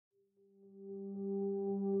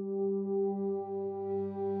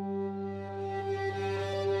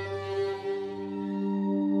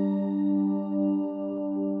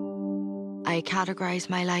I categorise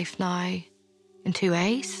my life now in two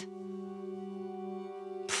ways.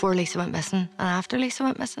 Before Lisa went missing and after Lisa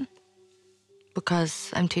went missing.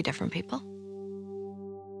 Because I'm two different people.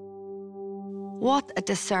 What a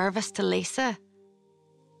disservice to Lisa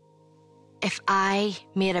if I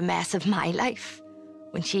made a mess of my life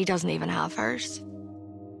when she doesn't even have hers.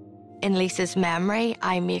 In Lisa's memory,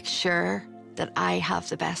 I make sure that I have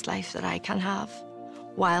the best life that I can have,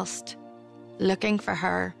 whilst looking for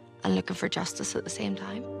her and looking for justice at the same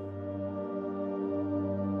time.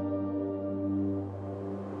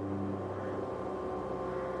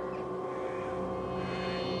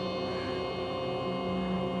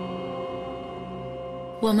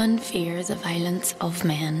 Women fear the violence of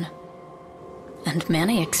men, and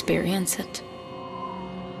many experience it.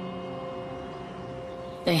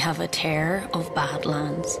 They have a terror of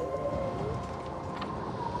Badlands,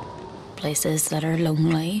 places that are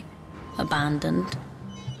lonely, abandoned,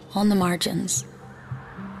 on the margins,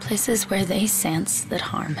 places where they sense that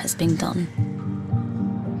harm has been done,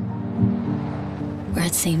 where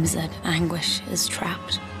it seems that anguish is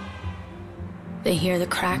trapped. They hear the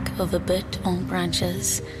crack of a boot on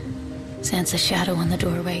branches, sense a shadow in the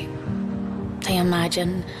doorway. They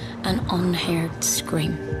imagine an unheard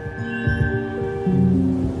scream.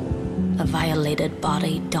 A violated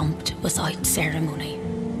body dumped without ceremony.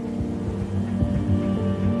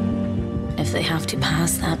 If they have to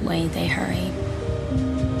pass that way, they hurry.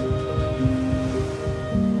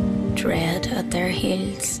 Dread at their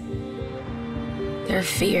heels. Their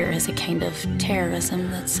fear is a kind of terrorism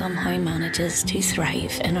that somehow manages to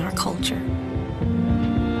thrive in our culture.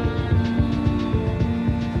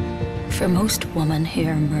 For most women who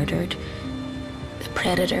are murdered, the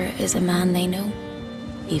predator is a man they know,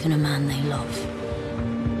 even a man they love.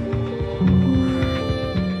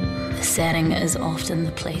 The setting is often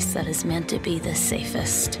the place that is meant to be the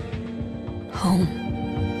safest. Home.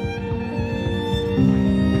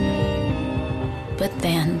 But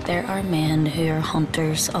then there are men who are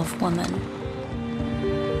hunters of women.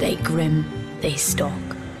 They groom, they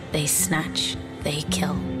stalk, they snatch, they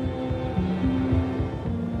kill.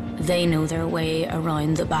 They know their way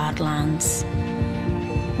around the Badlands.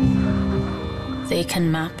 They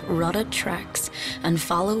can map rutted tracks and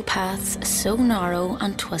follow paths so narrow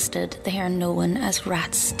and twisted they are known as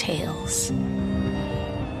rats' tails.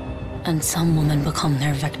 And some women become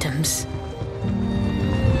their victims.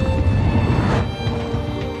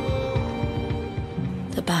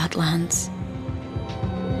 The Badlands.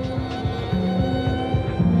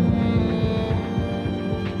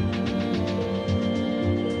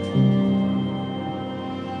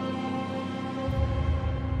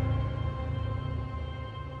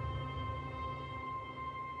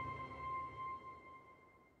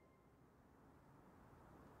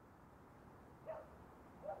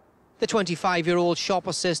 The 25-year-old shop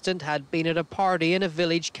assistant had been at a party in a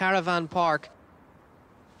village caravan park.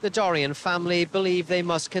 The Dorian family believe they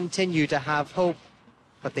must continue to have hope,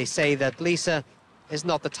 but they say that Lisa is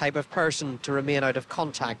not the type of person to remain out of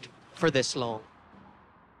contact for this long.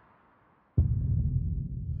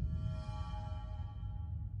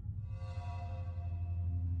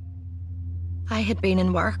 I had been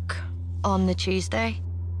in work on the Tuesday,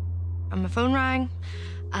 and my phone rang,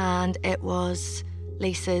 and it was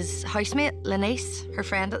Lisa's housemate, Lenise, her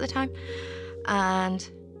friend at the time, and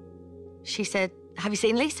she said, "Have you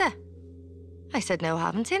seen Lisa?" I said, "No, I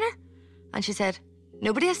haven't seen her." And she said,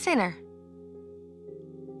 "Nobody has seen her.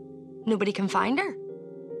 Nobody can find her."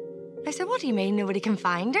 I said, "What do you mean nobody can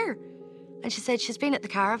find her?" And she said, "She's been at the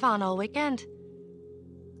caravan all weekend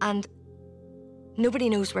and nobody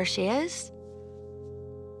knows where she is."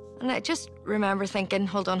 And I just remember thinking,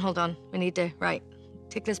 hold on, we need to,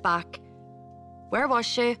 take this back. Where was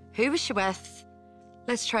she? Who was she with?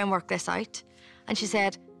 Let's try and work this out. And she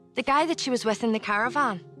said, "The guy that she was with in the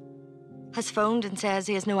caravan has phoned and says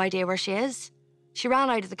he has no idea where she is. She ran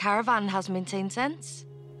out of the caravan and hasn't been seen since."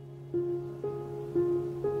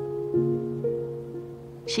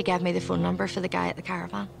 She gave me the phone number for the guy at the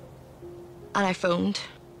caravan. And I phoned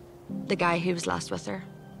the guy who was last with her.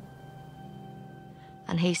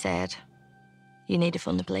 And he said, "You need to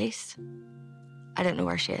phone the police. I don't know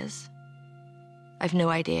where she is. I've no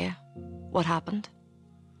idea what happened."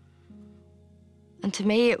 And to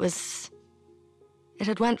me, it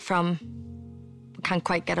had went from, we can't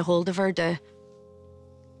quite get a hold of her, to,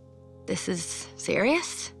 this is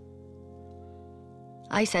serious.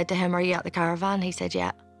 I said to him, "Are you at the caravan?" He said,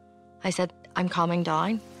 "Yeah." I said, "I'm calming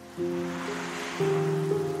down."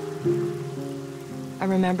 I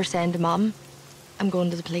remember saying to Mum, "I'm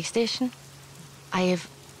going to the police station. I have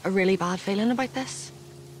a really bad feeling about this,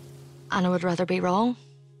 and I would rather be wrong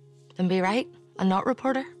than be right and not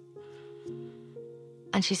report her.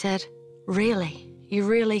 And she said, really? You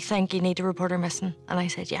really think you need to report her missing? And I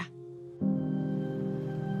said, yeah.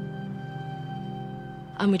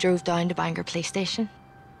 And we drove down to Bangor Police Station.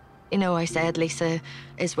 You know, I said, Lisa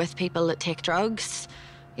is with people that take drugs.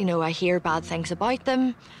 You know, I hear bad things about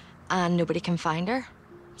them and nobody can find her.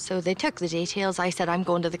 So they took the details. I said, I'm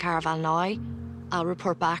going to the caravan now. I'll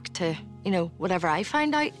report back to, you know, whatever I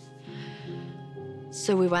find out.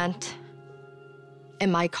 So we went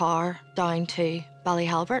in my car down to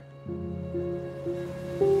Ballyhalbert.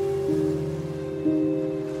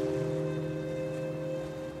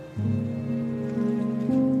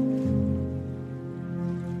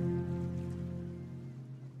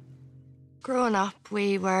 Growing up,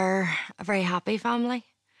 we were a very happy family.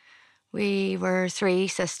 We were 3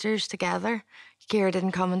 sisters together. Ciara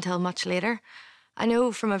didn't come until much later. I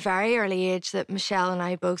know from a very early age that Michelle and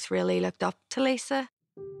I both really looked up to Lisa.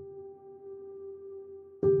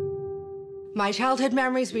 My childhood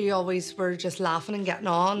memories, we always were just laughing and getting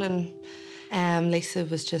on, and Lisa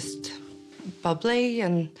was just bubbly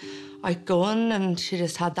and outgoing, and she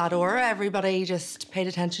just had that aura. Everybody just paid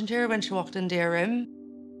attention to her when she walked into a room.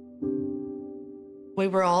 We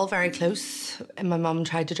were all very close, and my mum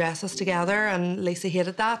tried to dress us together, and Lisa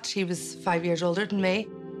hated that. She was 5 years older than me.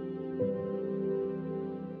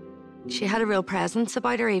 She had a real presence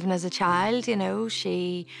about her, even as a child, you know.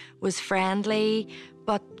 She was friendly,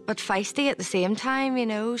 but feisty at the same time, you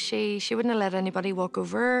know. She wouldn't have let anybody walk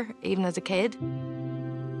over her, even as a kid.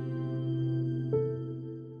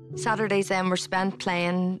 Saturdays then were spent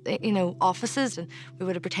playing, you know, offices, and we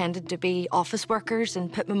would have pretended to be office workers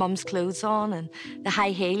and put my mum's clothes on and the high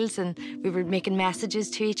heels, and we were making messages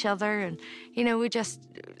to each other, and, you know, we just,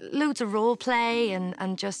 loads of role play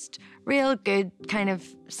and just real good kind of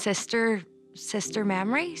sister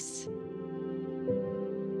memories.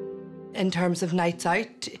 In terms of nights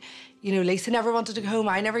out, you know, Lisa never wanted to go home.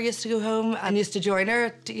 I never used to go home, and used to join her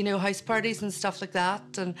at, you know, house parties and stuff like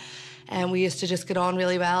that. And we used to just get on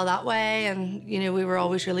really well that way. And, you know, we were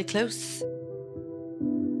always really close.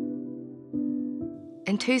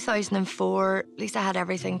 In 2004, Lisa had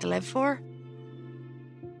everything to live for.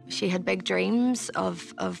 She had big dreams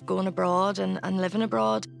of going abroad and living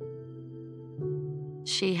abroad.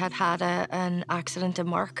 She had had an accident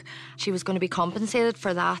in work. She was going to be compensated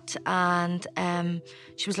for that, and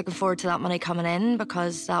she was looking forward to that money coming in,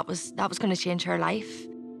 because that was going to change her life.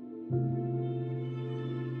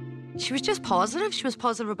 She was just positive. She was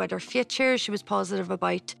positive about her future. She was positive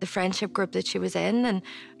about the friendship group that she was in, and,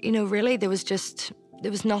 you know, really there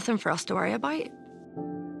was nothing for us to worry about.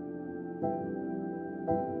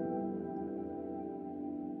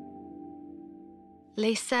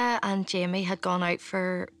 Lisa and Jamie had gone out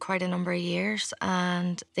for quite a number of years,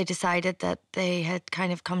 and they decided that they had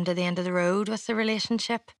kind of come to the end of the road with the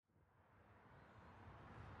relationship.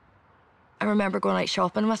 I remember going out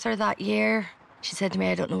shopping with her that year. She said to me,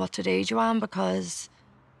 I don't know what to do, Joanne, because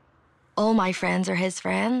all my friends are his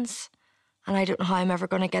friends, and I don't know how I'm ever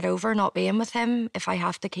going to get over not being with him if I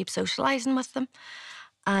have to keep socialising with them.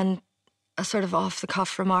 And a sort of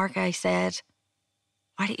off-the-cuff remark, I said,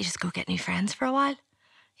 why don't you just go get new friends for a while?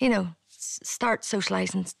 You know, start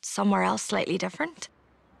socialising somewhere else slightly different.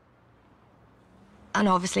 And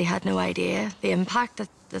obviously had no idea the impact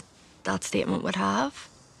that statement would have.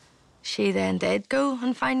 She then did go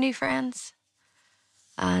and find new friends.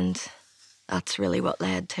 And that's really what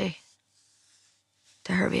led to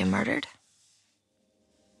her being murdered.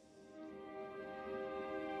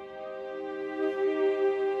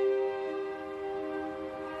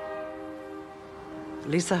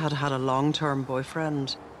 Lisa had had a long-term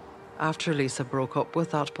boyfriend. After Lisa broke up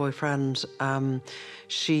with that boyfriend,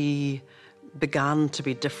 she began to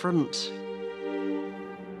be different.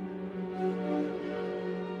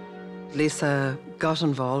 Lisa got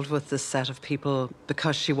involved with this set of people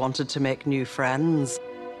because she wanted to make new friends.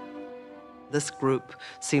 This group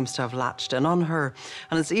seems to have latched in on her,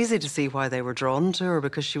 and it's easy to see why they were drawn to her,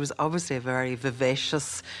 because she was obviously a very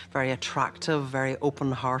vivacious, very attractive, very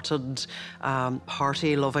open-hearted,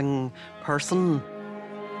 party-loving person.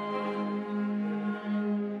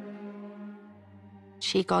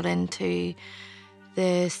 She got into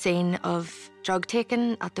the scene of drug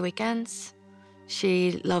taking at the weekends.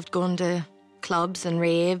 She loved going to clubs and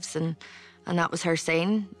raves, and that was her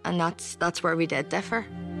scene, and that's where we did differ.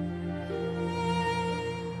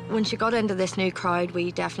 When she got into this new crowd,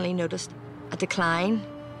 we definitely noticed a decline.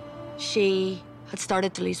 She had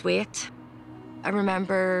started to lose weight. I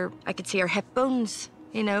remember I could see her hip bones,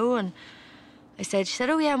 you know, and she said,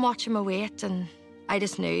 oh yeah, I'm watching my weight, and I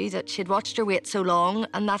just knew that she'd watched her weight so long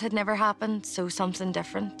and that had never happened, so something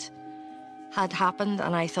different had happened,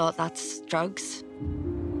 and I thought that's drugs.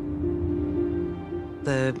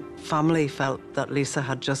 The family felt that Lisa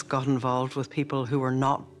had just got involved with people who were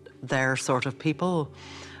not their sort of people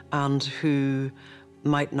and who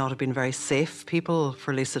might not have been very safe people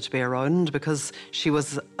for Lisa to be around, because she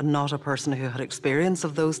was not a person who had experience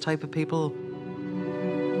of those type of people.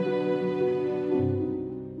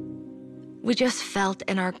 We just felt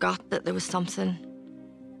in our gut that there was something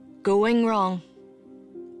going wrong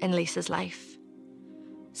in Lisa's life.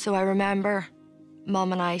 So I remember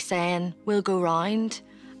Mum and I saying, we'll go round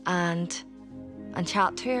and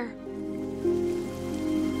chat to her.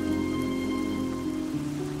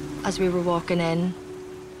 As we were walking in,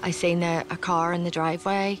 I seen a car in the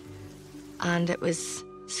driveway, and it was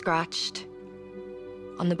scratched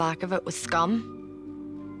on the back of it with scum.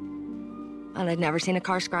 And I'd never seen a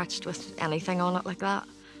car scratched with anything on it like that.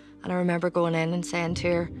 And I remember going in and saying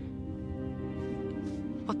to her,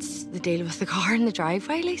 what's the deal with the car in the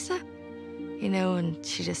driveway, Lisa? You know, and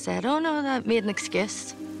she just said, oh no, that made an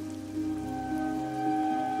excuse.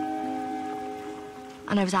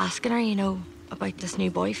 And I was asking her, you know, about this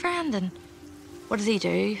new boyfriend, and what does he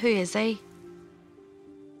do? Who is he?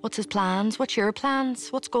 What's his plans? What's your plans?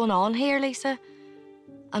 What's going on here, Lisa?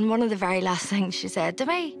 And one of the very last things she said to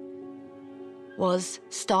me was,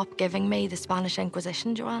 stop giving me the Spanish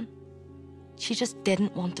Inquisition, Joanne. She just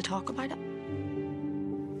didn't want to talk about it.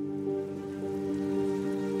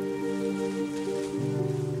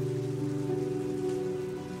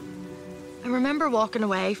 I remember walking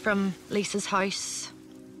away from Lisa's house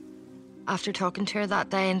after talking to her that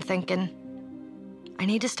day and thinking, I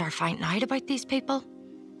need to start finding out about these people.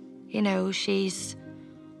 You know, she's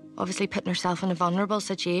obviously putting herself in a vulnerable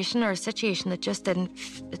situation, or a situation that just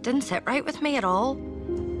didn't sit right with me at all.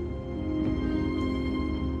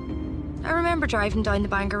 I remember driving down the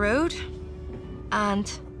Bangor Road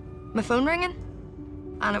and my phone ringing,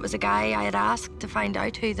 and it was a guy I had asked to find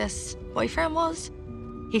out who this boyfriend was.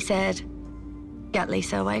 He said, get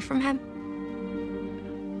Lisa away from him.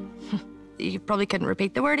 You probably couldn't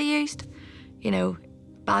repeat the word he used. You know,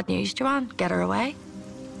 bad news, Joanne, get her away.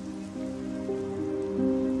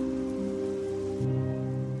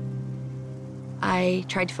 I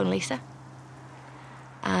tried to phone Lisa,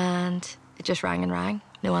 and it just rang and rang,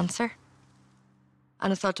 no answer.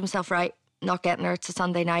 And I thought to myself, right, not getting her, it's a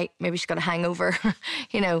Sunday night, maybe she's got a hangover,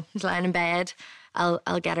 you know, she's lying in bed, I'll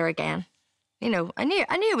get her again. You know, I knew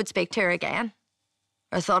I would speak to her again,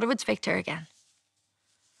 or I thought I would speak to her again.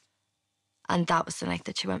 And that was the night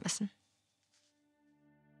that she went missing.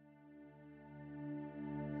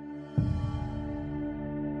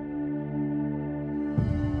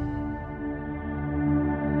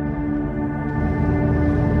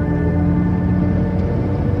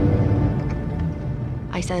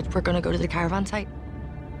 I said, we're going to go to the caravan site.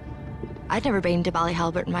 I'd never been to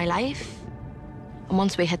Ballyhalbert in my life. And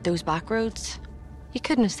once we hit those back roads, you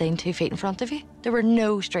couldn't have seen 2 feet in front of you. There were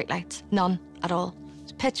no streetlights, none at all. It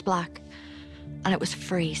was pitch black, and it was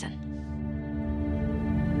freezing.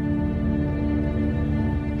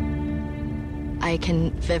 I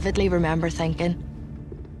can vividly remember thinking,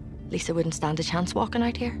 Lisa wouldn't stand a chance walking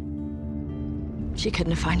out here. She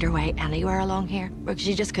couldn't have found her way anywhere along here, because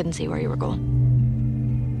you just couldn't see where you were going.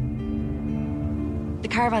 The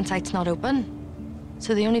caravan site's not open,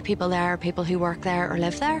 so the only people there are people who work there or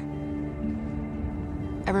live there.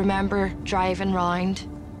 I remember driving round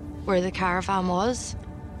where the caravan was,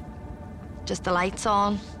 just the lights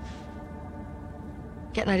on,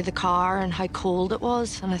 getting out of the car and how cold it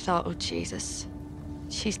was, and I thought, oh Jesus,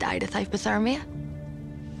 she's died of hypothermia.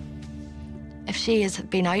 If she had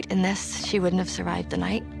been out in this, she wouldn't have survived the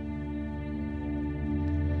night.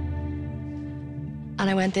 And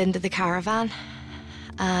I went into the caravan,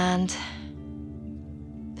 and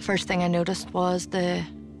the first thing I noticed was the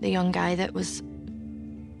young guy that was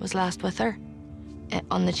last with her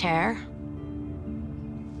on the chair.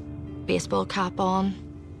 Baseball cap on,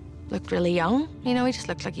 looked really young. You know, he just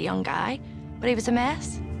looked like a young guy, but he was a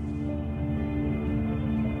mess.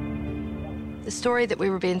 The story that we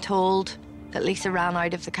were being told, that Lisa ran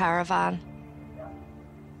out of the caravan,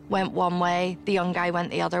 went one way, the young guy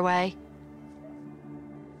went the other way.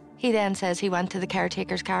 He then says he went to the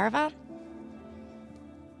caretaker's caravan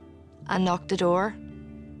and knocked the door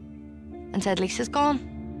and said, Lisa's gone.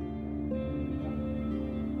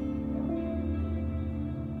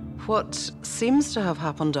 What seems to have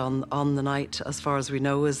happened on the night, as far as we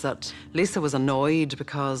know, is that Lisa was annoyed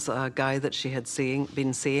because a guy that she had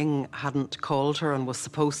been seeing hadn't called her and was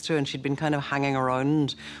supposed to, and she'd been kind of hanging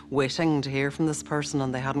around waiting to hear from this person,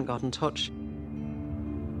 and they hadn't got in touch.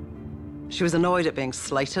 She was annoyed at being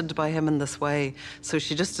slighted by him in this way, so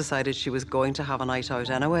she just decided she was going to have a night out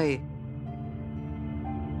anyway.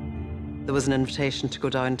 There was an invitation to go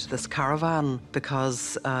down to this caravan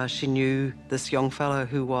because she knew this young fellow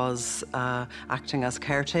who was acting as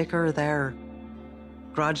caretaker there.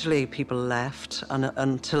 Gradually, people left, and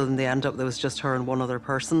until in the end up, there was just her and one other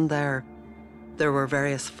person there. There were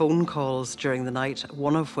various phone calls during the night,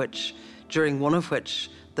 during one of which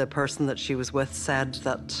the person that she was with said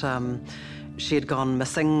that she had gone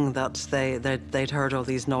missing, that they'd heard all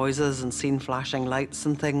these noises and seen flashing lights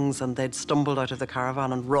and things, and they'd stumbled out of the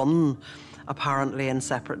caravan and run, apparently in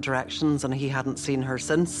separate directions, and he hadn't seen her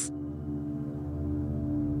since.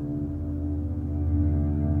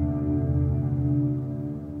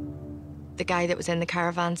 The guy that was in the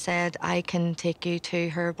caravan said, I can take you to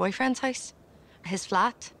her boyfriend's house, his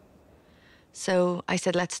flat. So I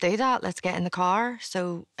said, let's do that, let's get in the car.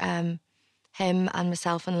 So him and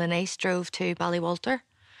myself and Lenice drove to Ballywalter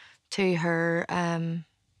to her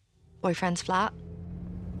boyfriend's flat.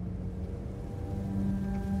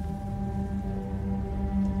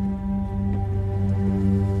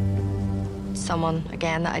 Someone,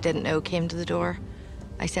 again, that I didn't know came to the door.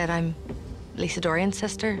 I said, I'm Lisa Dorian's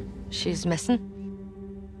sister. She's missing.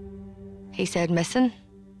 He said, missing?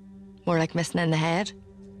 More like missing in the head.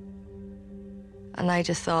 And I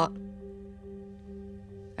just thought,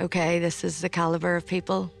 okay, this is the caliber of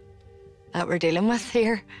people that we're dealing with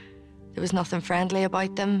here. There was nothing friendly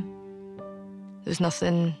about them. There was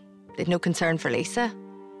nothing, they had no concern for Lisa.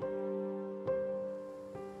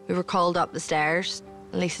 We were called up the stairs,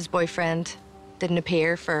 and Lisa's boyfriend didn't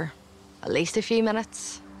appear for at least a few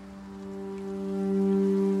minutes.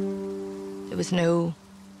 There was no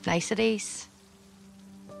niceties.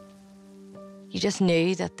 You just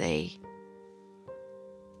knew that they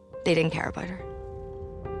didn't care about her.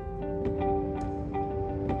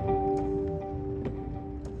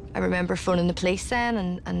 I remember phoning the police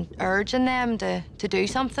then and urging them to do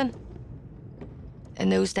something. In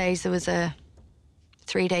those days, there was a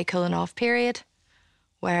 3-day cooling off period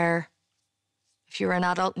where if you were an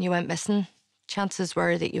adult and you went missing, chances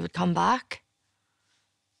were that you would come back.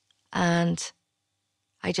 And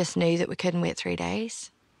I just knew that we couldn't wait 3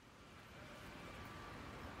 days.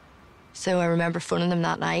 So I remember phoning them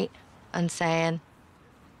that night and saying,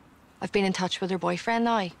 I've been in touch with her boyfriend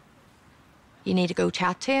now. You need to go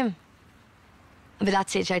chat to him. And by that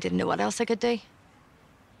stage, I didn't know what else I could do.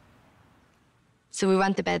 So we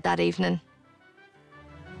went to bed that evening,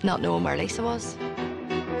 not knowing where Lisa was.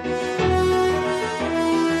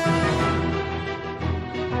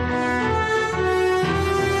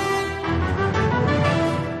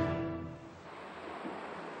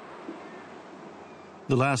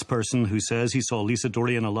 The last person who says he saw Lisa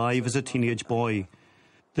Dorian alive is a teenage boy.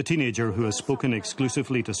 The teenager, who has spoken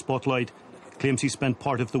exclusively to Spotlight, claims he spent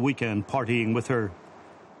part of the weekend partying with her,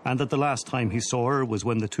 and that the last time he saw her was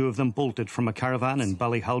when the two of them bolted from a caravan in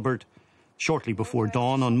Ballyhalbert shortly before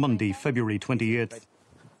dawn on Monday, February 28th.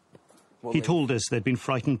 He told us they'd been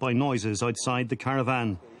frightened by noises outside the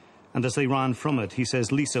caravan, and as they ran from it, he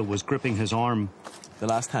says Lisa was gripping his arm. The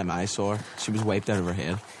last time I saw her, she was wiped out of her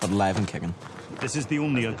head, but alive and kicking. This is the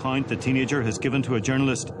only account the teenager has given to a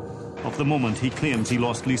journalist of the moment he claims he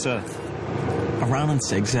lost Lisa. I ran in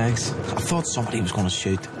zigzags. I thought somebody was going to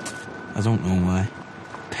shoot. I don't know why.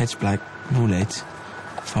 Pitch black, no lights.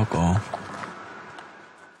 Fuck all.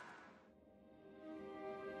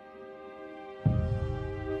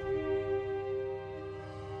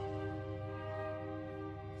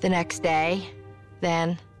 The next day,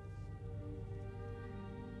 then,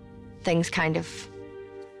 things kind of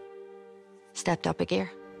stepped up a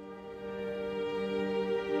gear.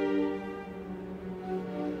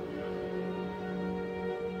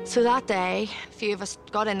 So that day, a few of us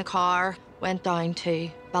got in the car, went down to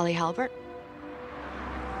Ballyhalbert.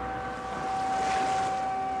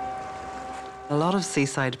 A lot of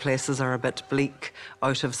seaside places are a bit bleak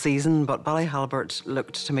out of season, but Ballyhalbert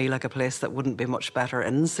looked to me like a place that wouldn't be much better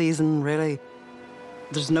in season, really.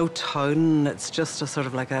 There's no town, it's just a sort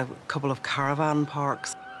of like a couple of caravan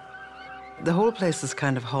parks. The whole place is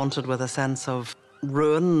kind of haunted with a sense of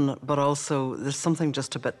ruin, but also there's something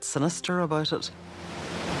just a bit sinister about it.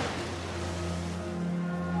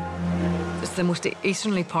 It's the most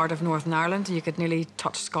easterly part of Northern Ireland. You could nearly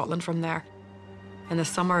touch Scotland from there. In the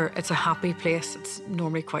summer, it's a happy place. It's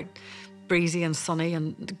normally quite breezy and sunny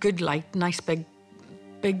and good light, nice big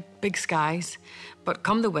skies. But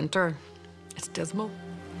come the winter, it's dismal.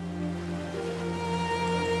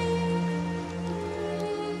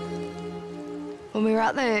 When we were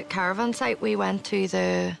at the caravan site, we went to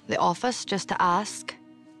the office just to ask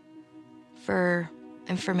for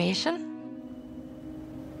information.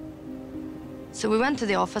 So we went to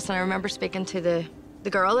the office, and I remember speaking to the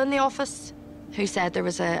girl in the office who said there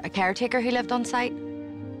was a caretaker who lived on site.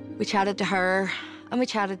 We chatted to her, and we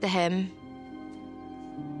chatted to him.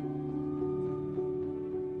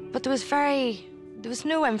 But there was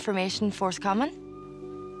no information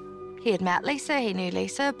forthcoming. He had met Lisa, he knew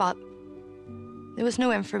Lisa, but there was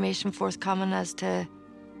no information forthcoming as to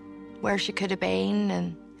where she could have been,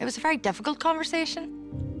 and it was a very difficult conversation.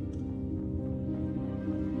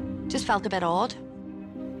 Just felt a bit odd.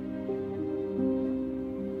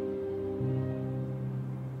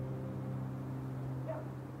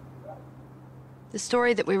 The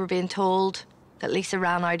story that we were being told, that Lisa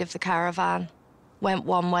ran out of the caravan, went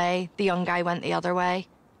one way, the young guy went the other way,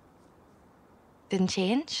 didn't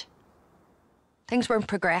change. Things weren't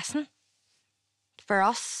progressing for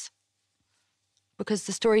us because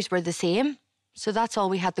the stories were the same, so that's all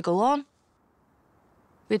we had to go on.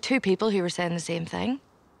 We had two people who were saying the same thing,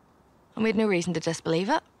 and we had no reason to disbelieve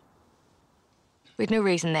it. We had no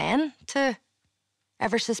reason then to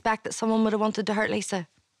ever suspect that someone would have wanted to hurt Lisa,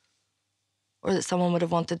 or that someone would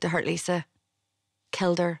have wanted to hurt Lisa,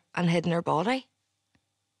 killed her and hidden her body.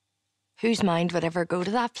 Whose mind would ever go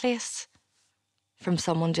to that place from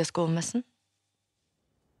someone just going missing?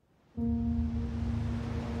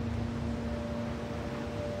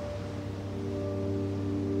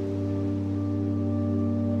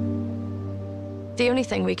 The only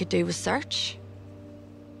thing we could do was search.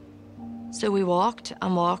 So we walked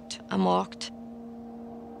and walked and walked.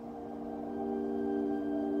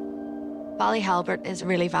 Ballyhalbert is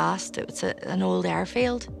really vast. It's an old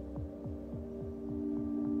airfield.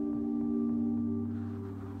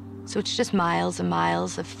 So it's just miles and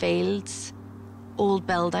miles of fields, old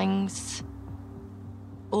buildings,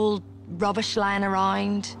 old rubbish lying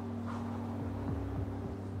around.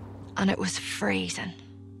 And it was freezing.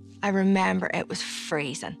 I remember it was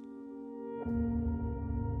freezing.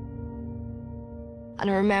 And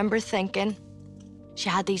I remember thinking, she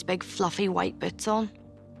had these big fluffy white boots on.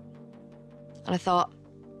 And I thought,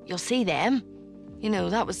 you'll see them. You know,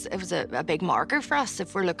 it was a big marker for us.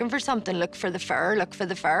 If we're looking for something, look for the fur, look for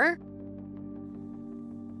the fur.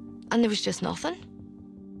 And there was just nothing.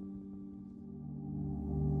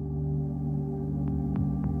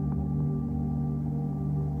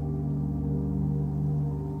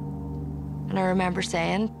 And I remember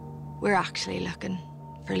saying, we're actually looking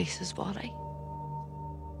for Lisa's body.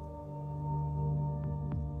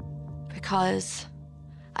 Because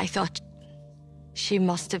I thought she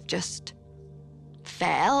must have just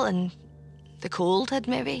fell and the cold had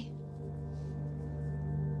maybe.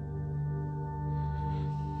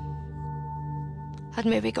 Had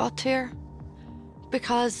maybe got to her.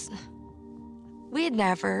 Because we had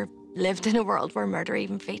never lived in a world where murder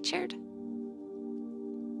even featured.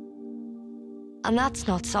 And that's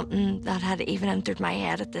not something that had even entered my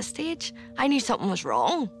head at this stage. I knew something was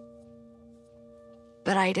wrong,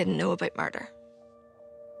 but I didn't know about murder.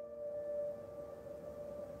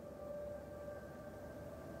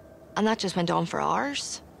 And that just went on for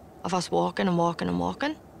hours of us walking and walking and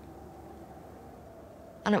walking.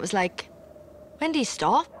 And it was like, when do you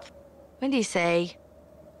stop? When do you say,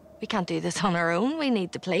 we can't do this on our own, we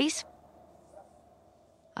need the police?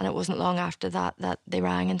 And it wasn't long after that that they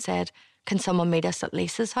rang and said, can someone meet us at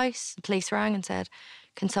Lisa's house? The police rang and said,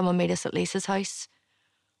 can someone meet us at Lisa's house?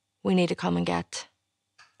 We need to come and get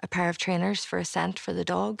a pair of trainers for a scent for the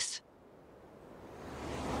dogs.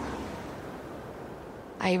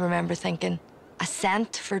 I remember thinking, a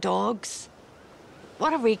scent for dogs?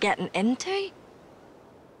 What are we getting into?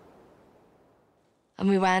 And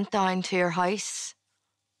we went down to her house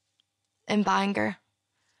in Bangor,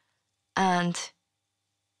 and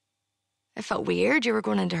it felt weird. You were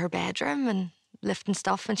going into her bedroom and lifting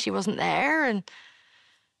stuff and she wasn't there. And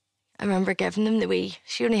I remember giving them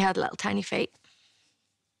she only had little tiny feet,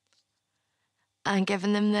 and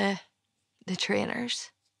giving them the trainers.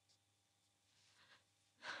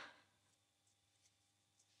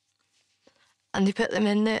 And they put them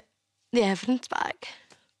in the evidence bag.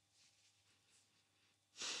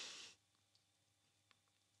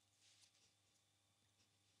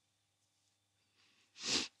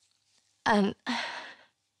 And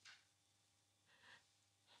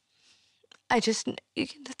I just knew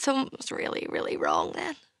that something was really, really wrong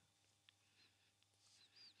then.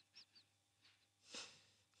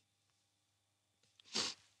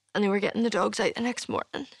 And they were getting the dogs out the next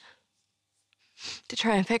morning to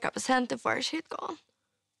try and pick up a scent of where she had gone.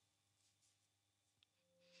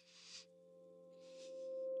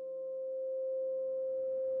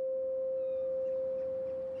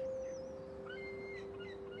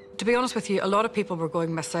 To be honest with you, a lot of people were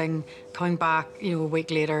going missing, coming back, a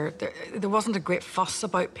week later. There wasn't a great fuss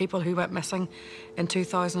about people who went missing in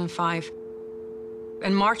 2005.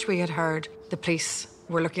 In March, we had heard the police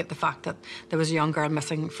were looking at the fact that there was a young girl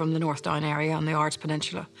missing from the North Down area on the Ards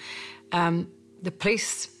Peninsula. The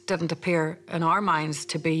police didn't appear, in our minds,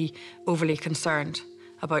 to be overly concerned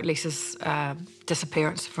about Lisa's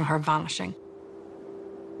disappearance, from her vanishing.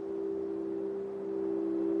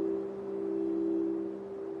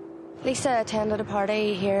 Lisa attended a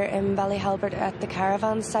party here in Ballyhalbert at the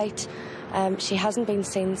caravan site. She hasn't been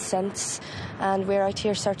seen since, and we're out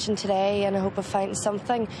here searching today in the hope of finding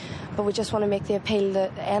something. But we just want to make the appeal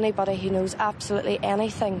that anybody who knows absolutely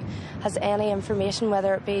anything, has any information,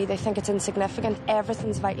 whether it be they think it's insignificant,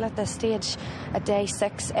 everything's vital at this stage. At day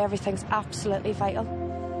 6, everything's absolutely vital.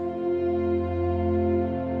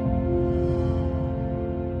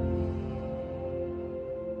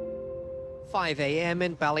 5 a.m.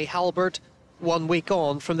 in Ballyhalbert, 1 week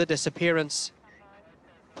on from the disappearance.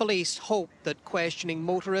 Police hope that questioning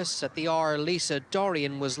motorists at the hour Lisa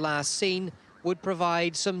Dorian was last seen would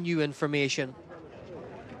provide some new information.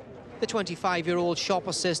 The 25-year-old shop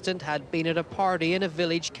assistant had been at a party in a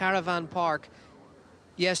village caravan park.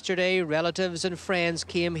 Yesterday, relatives and friends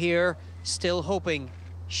came here, still hoping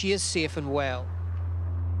she is safe and well.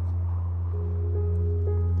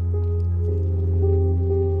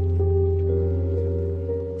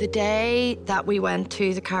 The day that we went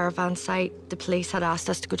to the caravan site, the police had asked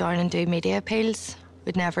us to go down and do media appeals.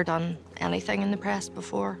 We'd never done anything in the press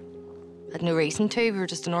before. Had no reason to. We were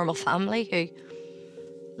just a normal family who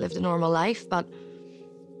lived a normal life, but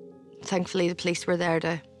thankfully the police were there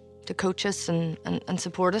to coach us and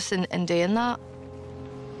support us in doing that.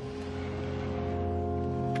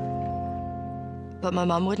 But my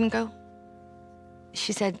mum wouldn't go.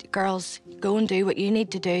 She said, girls, go and do what you need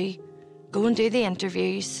to do. Go and do the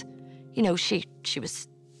interviews. She was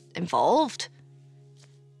involved.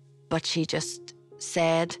 But she just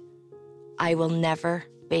said, I will never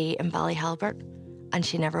be in Ballyhalbert. And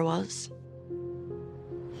she never was.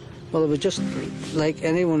 Well, it would just like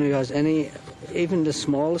anyone who has even the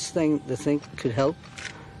smallest thing they think could help,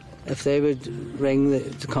 if they would ring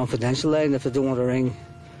the confidential line, if they don't want to ring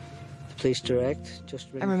the police direct, just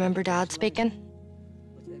ring. I remember Dad speaking.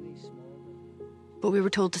 But we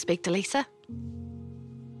were told to speak to Lisa.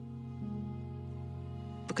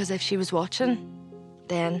 Because if she was watching,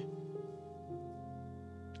 then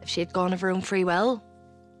if she had gone of her own free will,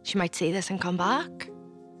 she might see this and come back.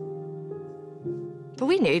 But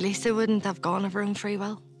we knew Lisa wouldn't have gone of her own free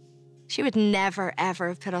will. She would never, ever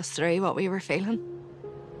have put us through what we were feeling.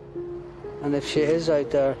 And if she is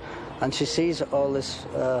out there and she sees all this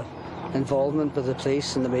involvement with the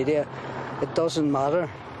police and the media, it doesn't matter.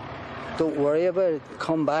 Don't worry about it.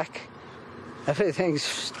 Come back.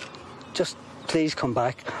 Everything's just, please come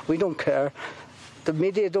back. We don't care. The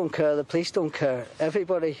media don't care. The police don't care.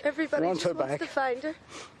 Everybody wants her back. To find her.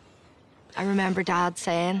 I remember Dad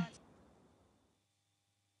saying,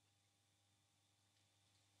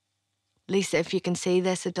 Lisa, if you can see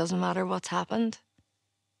this, it doesn't matter what's happened.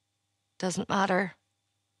 Doesn't matter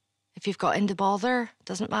if you've got into bother.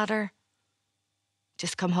 Doesn't matter.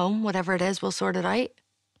 Just come home. Whatever it is, we'll sort it out.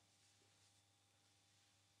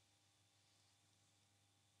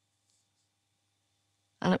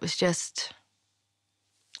 And it was just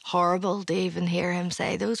horrible to even hear him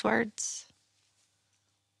say those words.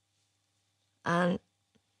 And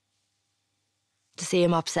to see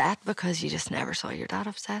him upset, because you just never saw your dad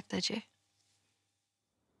upset, did you?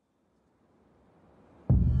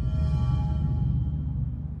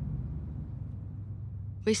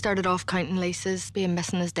 We started off counting Lisa's being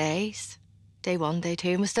missing as days. Day 1, day 2,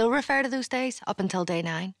 and we still refer to those days up until day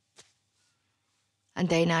 9. And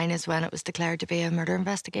day 9 is when it was declared to be a murder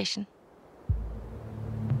investigation.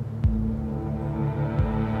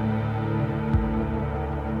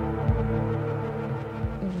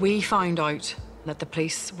 We found out that the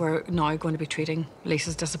police were now going to be treating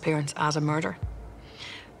Lisa's disappearance as a murder.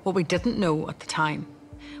 What we didn't know at the time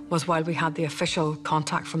was, while we had the official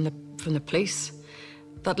contact from the police,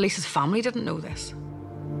 that Lisa's family didn't know this.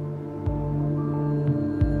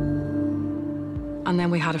 And then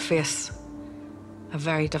we had to face a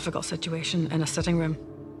very difficult situation in a sitting room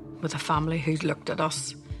with a family who looked at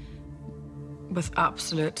us with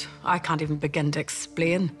absolute, I can't even begin to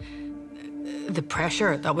explain the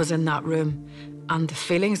pressure that was in that room and the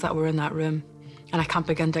feelings that were in that room. And I can't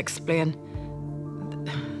begin to explain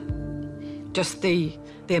just the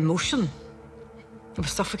emotion. It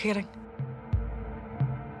was suffocating.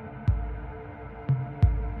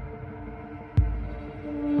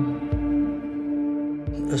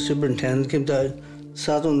 The superintendent came down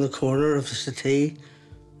sat on the corner of the settee,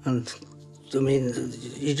 and I mean,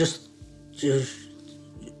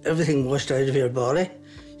 everything washed out of your body.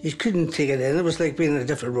 You couldn't take it in. It was like being in a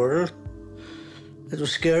different world. It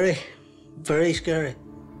was scary, very scary.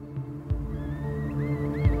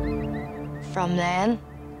 From then,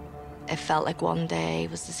 it felt like one day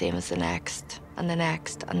was the same as the next, and the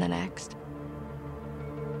next, and the next.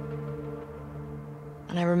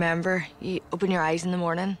 And I remember you open your eyes in the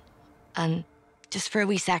morning, and just for a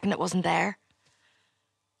wee second it wasn't there.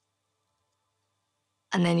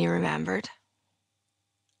 And then you remembered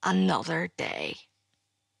another day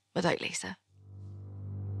without Lisa.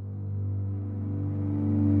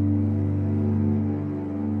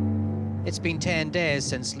 It's been 10 days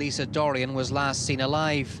since Lisa Dorian was last seen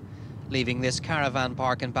alive, leaving this caravan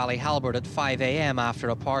park in Ballyhalbert at 5 a.m. after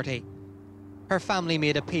a party. Her family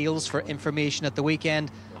made appeals for information at the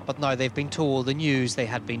weekend, but now they've been told the news they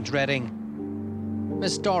had been dreading.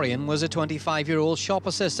 Miss Dorian was a 25-year-old shop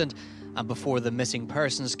assistant, and before the missing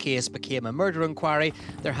persons case became a murder inquiry,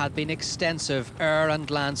 there had been extensive air and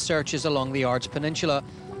land searches along the Ards Peninsula.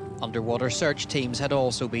 Underwater search teams had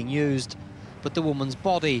also been used, but the woman's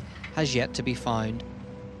body has yet to be found.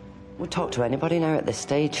 We'll talk to anybody now at this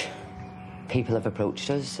stage. People have approached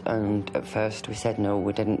us, and at first we said no,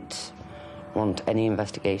 we didn't want any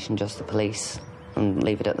investigation, just the police, and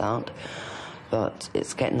leave it at that. But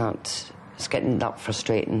it's getting that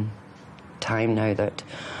frustrating time now that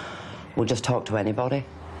we'll just talk to anybody.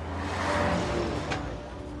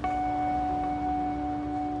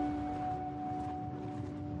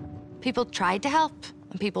 People tried to help,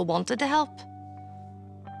 and people wanted to help.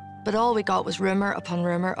 But all we got was rumour upon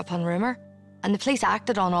rumour upon rumour, and the police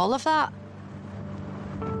acted on all of that.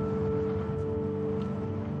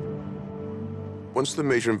 Once the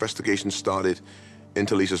major investigation started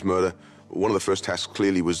into Lisa's murder, one of the first tasks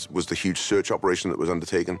clearly was the huge search operation that was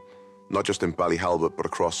undertaken, not just in Ballyhalbert, but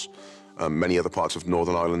across many other parts of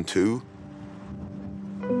Northern Ireland too.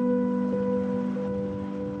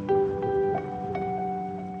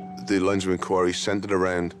 The lines of inquiry centred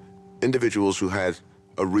around individuals who had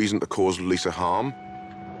a reason to cause Lisa harm.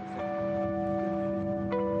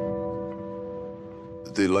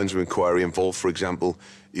 The lines of inquiry involved, for example,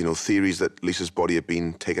 theories that Lisa's body had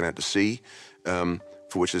been taken out to sea,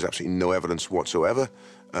 for which there's absolutely no evidence whatsoever.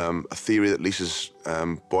 A theory that Lisa's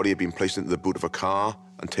body had been placed into the boot of a car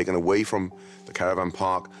and taken away from the caravan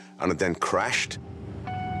park and had then crashed.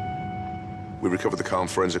 We recovered the car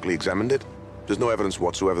and forensically examined it. There's no evidence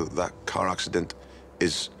whatsoever that that car accident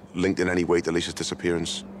is linked in any way to Lisa's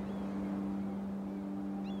disappearance.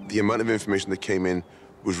 The amount of information that came in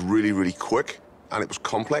was really, really quick, and it was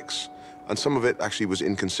complex, and some of it actually was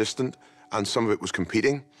inconsistent, and some of it was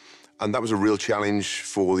competing. And that was a real challenge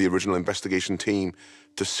for the original investigation team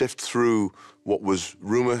to sift through what was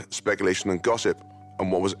rumour, speculation and gossip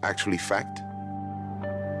and what was actually fact.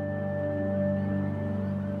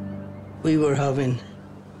 We were having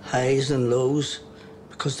highs and lows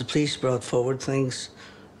because the police brought forward things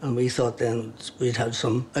and we thought then we'd have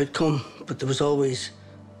some outcome, but there was always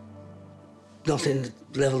nothing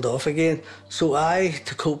levelled off again. So I,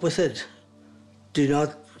 to cope with it, do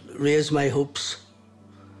not raise my hopes.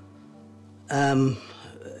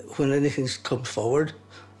 When anything comes forward,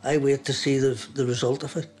 I wait to see the result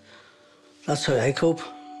of it. That's how I cope.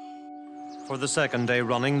 For the second day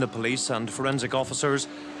running, the police and forensic officers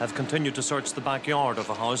have continued to search the backyard of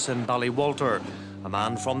a house in Ballywalter. A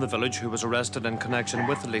man from the village who was arrested in connection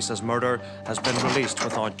with Lisa's murder has been released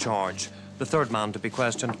without charge. The third man to be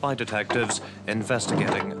questioned by detectives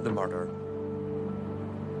investigating the murder.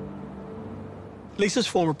 Lisa's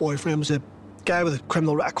former boyfriend was a guy with a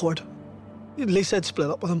criminal record. Lisa had split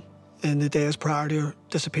up with him in the days prior to her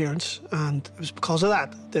disappearance, and it was because of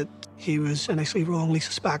that that he was initially wrongly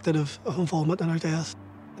suspected of involvement in her death.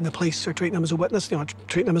 And the police are treating him as a witness, they aren't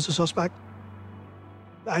treating him as a suspect.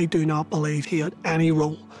 I do not believe he had any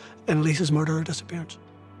role in Lisa's murder or disappearance.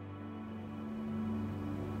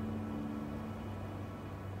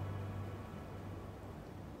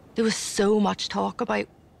 There was so much talk about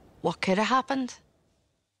what could have happened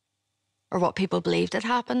or what people believed had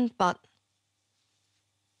happened, but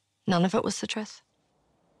none of it was the truth.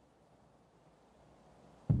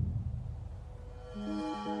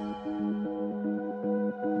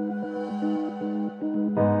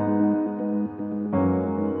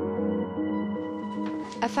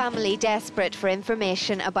 A family desperate for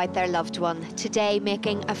information about their loved one, today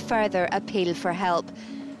making a further appeal for help,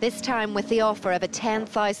 this time with the offer of a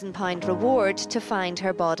 £10,000 reward to find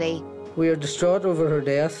her body. We are distraught over her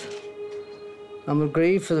death and will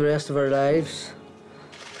grieve for the rest of our lives,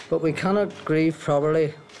 but we cannot grieve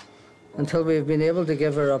properly until we've been able to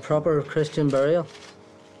give her a proper Christian burial.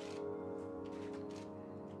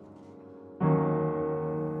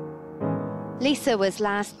 Lisa was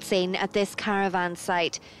last seen at this caravan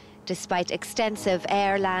site. Despite extensive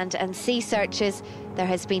air, land and sea searches, there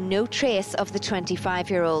has been no trace of the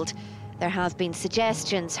 25-year-old. There have been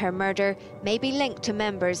suggestions her murder may be linked to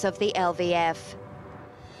members of the LVF.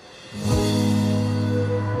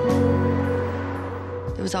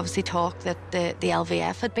 There was obviously talk that the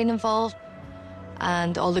LVF had been involved,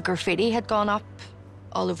 and all the graffiti had gone up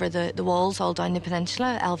all over the walls, all down the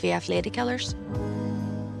peninsula, LVF lady killers.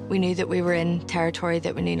 We knew that we were in territory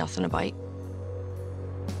that we knew nothing about.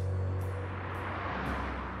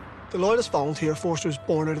 The Loyalist Volunteer Force was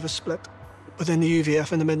born out of a split within the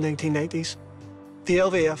UVF in the mid-1990s. The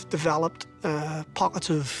LVF developed pockets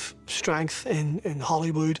of strength in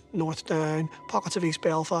Hollywood, North Down, pockets of East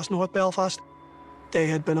Belfast, North Belfast. They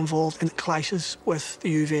had been involved in clashes with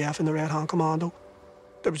the UVF and the Red Hand Commando.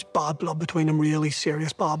 There was bad blood between them, really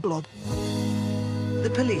serious bad blood.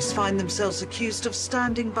 The police find themselves accused of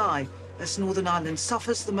standing by as Northern Ireland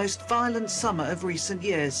suffers the most violent summer of recent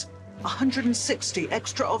years. 160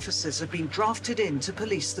 extra officers have been drafted in to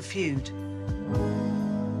police the feud.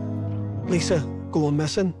 Lisa going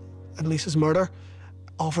missing and Lisa's murder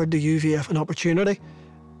offered the UVF an opportunity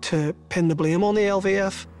to pin the blame on the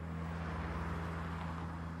LVF.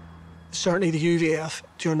 Certainly the UVF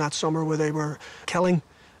during that summer where they were killing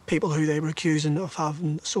people who they were accusing of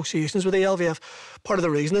having associations with the LVF, part of the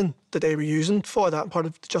reasoning that they were using for that, part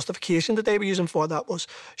of the justification that they were using for that was,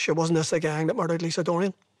 sure, wasn't this the gang that murdered Lisa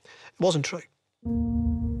Dorian? It wasn't true.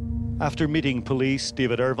 After meeting police,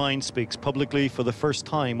 David Irvine speaks publicly for the first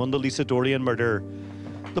time on the Lisa Dorian murder.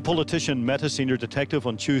 The politician met a senior detective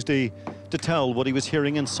on Tuesday to tell what he was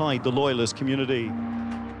hearing inside the Loyalist community.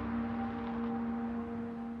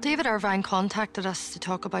 David Irvine contacted us to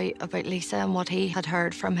talk about Lisa and what he had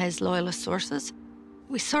heard from his Loyalist sources.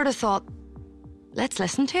 We sort of thought, let's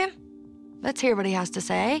listen to him. Let's hear what he has to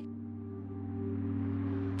say.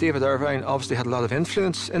 David Irvine obviously had a lot of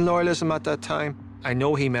influence in Loyalism at that time. I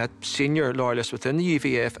know he met senior Loyalists within the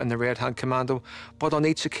UVF and the Red Hand Commando, but on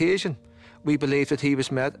each occasion, we believe that he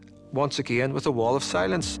was met once again with a wall of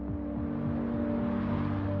silence.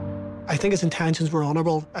 I think his intentions were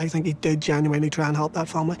honourable. I think he did genuinely try and help that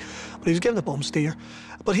family, but he was given a bum steer.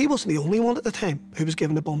 But he wasn't the only one at the time who was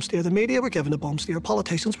given a bum steer. The media were given a bum steer,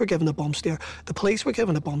 politicians were given a bum steer, the police were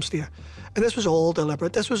given a bum steer. And this was all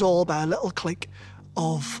deliberate. This was all by a little clique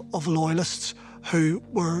of Loyalists who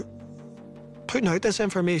were putting out this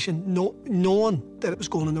information, knowing that it was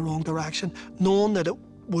going in the wrong direction, knowing that it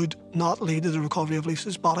would not lead to the recovery of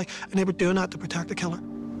Lisa's body, and they were doing that to protect the killer.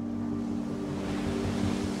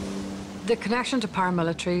 The connection to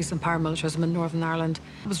paramilitaries and paramilitarism in Northern Ireland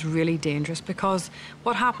was really dangerous, because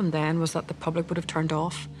what happened then was that the public would have turned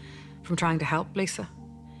off from trying to help Lisa.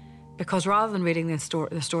 Because rather than reading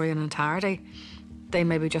the story in entirety, they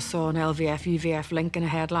maybe just saw an LVF, UVF link in a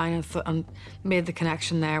headline and made the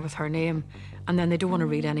connection there with her name, and then they don't want to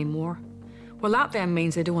read any more. Well, that then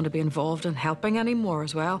means they don't want to be involved in helping anymore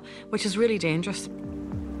as well, which is really dangerous.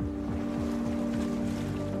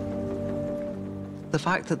 The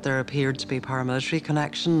fact that there appeared to be paramilitary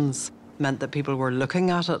connections meant that people were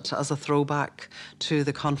looking at it as a throwback to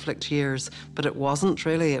the conflict years, but it wasn't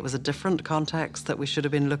really. It was a different context that we should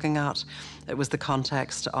have been looking at. It was the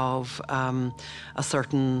context of a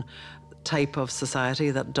certain type of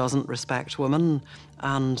society that doesn't respect women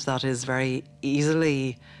and that is very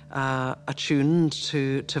easily attuned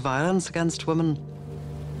to violence against women.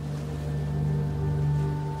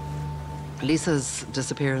 Lisa's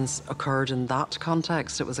disappearance occurred in that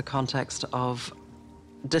context. It was a context of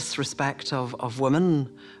disrespect of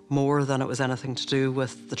women more than it was anything to do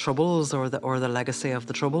with the Troubles or the legacy of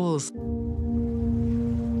the Troubles.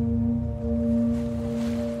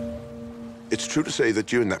 It's true to say that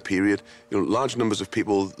during that period, large numbers of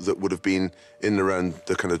people that would have been in and around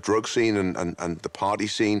the kind of drug scene and the party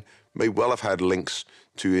scene may well have had links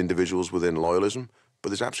to individuals within Loyalism, but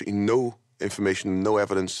there's absolutely no information, no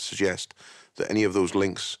evidence to suggest that any of those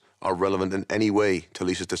links are relevant in any way to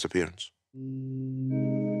Lisa's disappearance.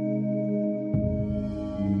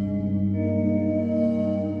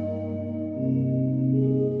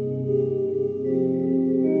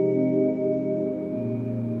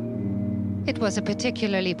 It was a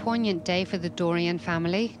particularly poignant day for the Dorian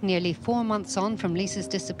family, nearly 4 months on from Lisa's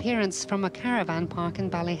disappearance from a caravan park in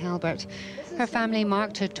Ballyhalbert. Her family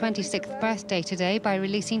marked her 26th birthday today by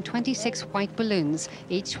releasing 26 white balloons,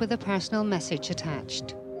 each with a personal message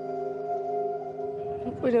attached.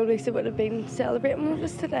 We know Lisa would have been celebrating with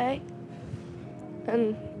us today,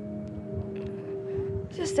 and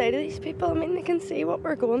Just say to these people, I mean, they can see what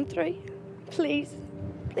we're going through. Please,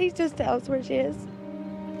 please just tell us where she is.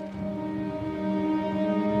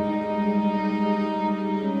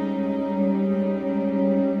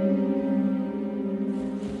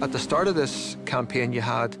 At the start of this campaign, you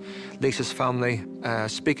had Lisa's family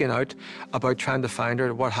speaking out about trying to find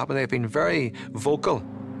her, what happened. They've been very vocal.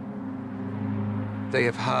 They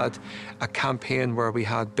have had a campaign where we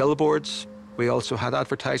had billboards. We also had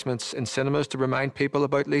advertisements in cinemas to remind people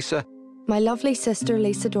about Lisa. My lovely sister,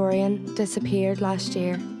 Lisa Dorian, disappeared last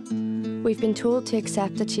year. We've been told to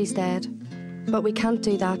accept that she's dead, but we can't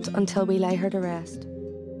do that until we lay her to rest.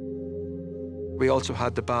 We also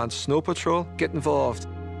had the band Snow Patrol get involved.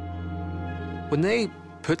 When they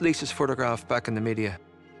put Lisa's photograph back in the media,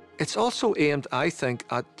 it's also aimed, I think,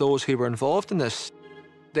 at those who were involved in this.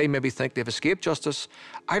 They maybe think they've escaped justice.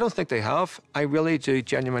 I don't think they have. I really do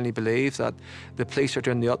genuinely believe that the police are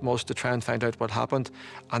doing the utmost to try and find out what happened,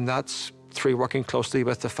 and that's through working closely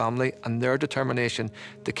with the family and their determination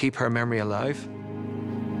to keep her memory alive.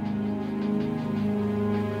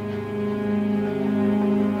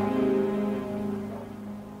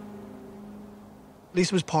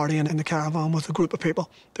 Lisa was partying in the caravan with a group of people.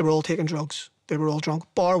 They were all taking drugs. They were all drunk,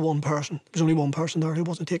 bar one person. There was only one person there who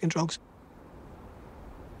wasn't taking drugs.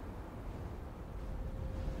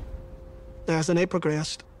 Now, as the night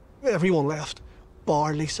progressed, everyone left,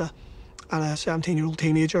 bar Lisa and a 17-year-old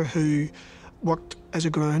teenager who worked as a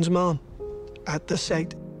groundsman at the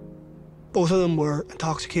site. Both of them were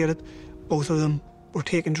intoxicated. Both of them were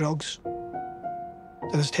taking drugs.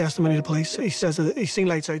 In his testimony to police, he says that he seen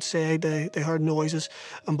lights outside, they heard noises,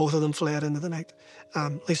 and both of them fled into the night.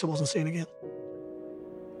 Lisa wasn't seen again.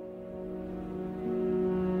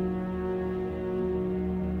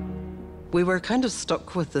 We were kind of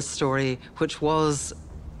stuck with this story, which was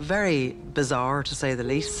very bizarre, to say the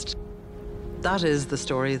least. That is the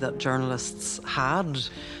story that journalists had.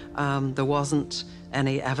 There wasn't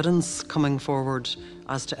any evidence coming forward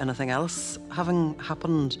as to anything else having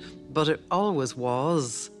happened, but it always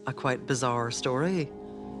was a quite bizarre story.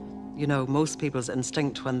 You know, most people's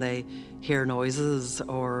instinct when they hear noises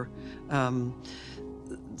or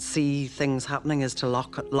see things happening is to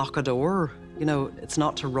lock a door. You know, it's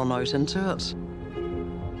not to run out into it.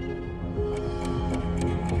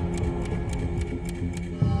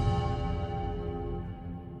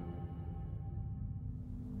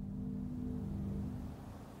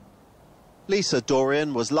 Lisa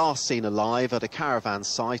Dorian was last seen alive at a caravan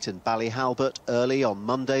site in Ballyhalbert early on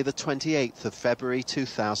Monday the 28th of February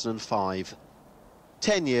 2005.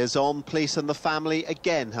 10 years on, police and the family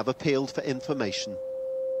again have appealed for information.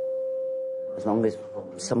 As long as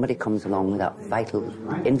somebody comes along with that vital,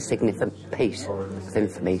 insignificant piece of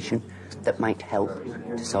information that might help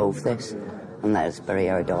to solve this and let us bury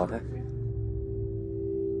our daughter.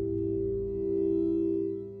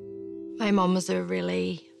 My mum was a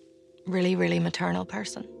really maternal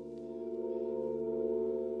person.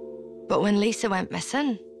 But when Lisa went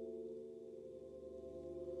missing,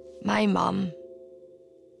 my mum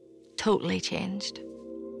totally changed.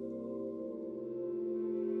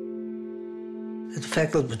 It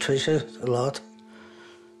affected Patricia a lot.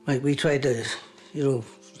 Like, we tried to, you know,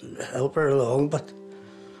 help her along, but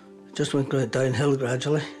it just went downhill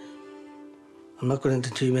gradually. I'm not going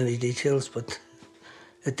into too many details, but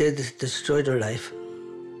it did destroy her life.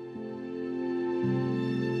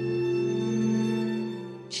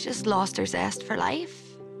 She just lost her zest for life.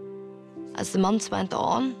 As the months went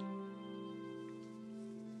on,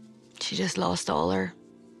 she just lost all her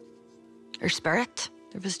spirit.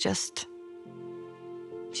 There was just...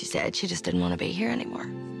 She said she just didn't want to be here anymore.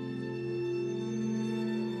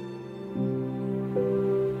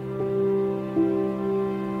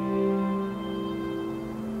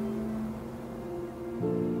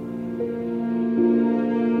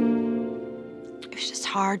 It was just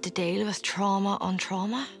hard to deal with trauma on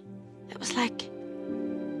trauma. It was like,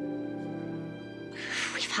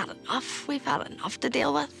 we've had enough. We've had enough to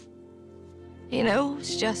deal with. You know,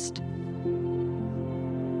 it's just...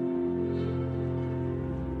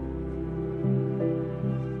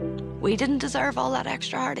 We didn't deserve all that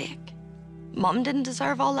extra heartache. Mum didn't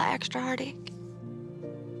deserve all that extra heartache.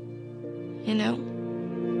 You know?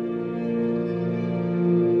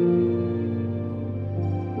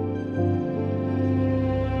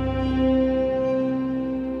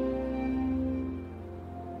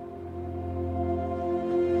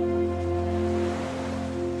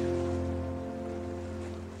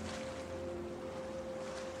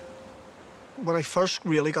 When I first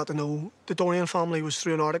really got to know the Dorian family was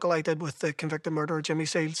through an article I did with the convicted murderer, Jimmy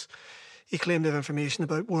Seals. He claimed to have information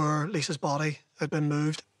about where Lisa's body had been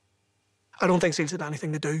moved. I don't think Seals had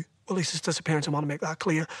anything to do with Lisa's disappearance. I want to make that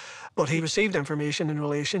clear. But he received information in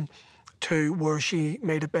relation to where she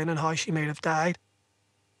may have been and how she may have died.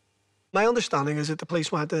 My understanding is that the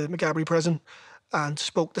police went to McGabry prison and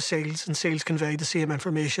spoke to Seals, and Seals conveyed the same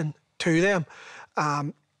information to them.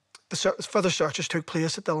 Further searches took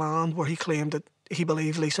place at the land where he claimed that he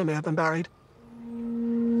believed Lisa may have been buried.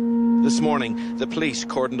 This morning, the police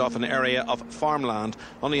cordoned off an area of farmland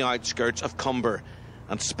on the outskirts of Cumber,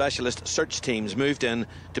 and specialist search teams moved in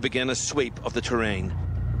to begin a sweep of the terrain.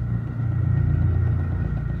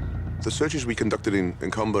 The searches we conducted in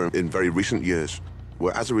Cumber in very recent years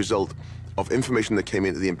were as a result of information that came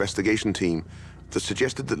into the investigation team that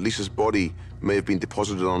suggested that Lisa's body may have been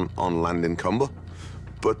deposited on land in Cumber,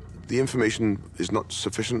 but the information is not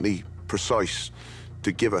sufficiently precise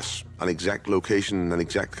to give us an exact location, an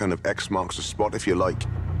exact kind of X marks the spot, if you like.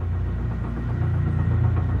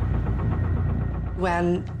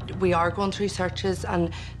 When we are going through searches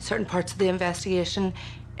and certain parts of the investigation,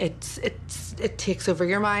 it takes over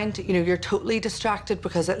your mind. You know, you're totally distracted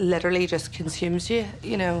because it literally just consumes you.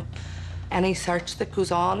 You know, any search that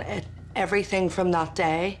goes on, everything from that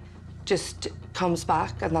day just comes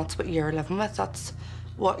back, and that's what you're living with. That's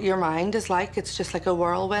what your mind is like. It's just like a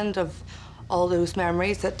whirlwind of all those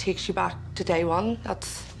memories that takes you back to day one.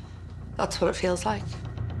 That's what it feels like.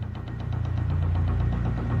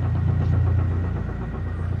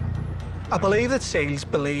 I believe that Seals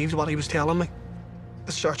believed what he was telling me.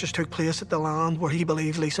 The searches took place at the land where he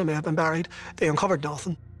believed Lisa may have been buried. They uncovered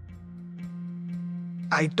nothing.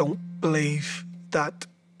 I don't believe that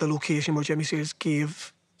the location where Jimmy Seals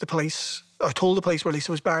gave the police, or told the police where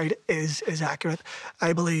Lisa was buried, is accurate.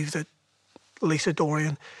 I believe that Lisa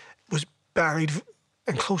Dorian was buried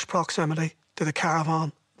in close proximity to the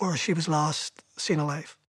caravan where she was last seen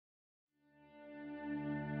alive.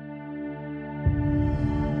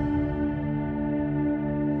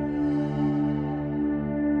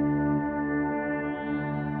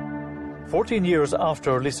 "14 years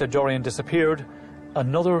after Lisa Dorian disappeared,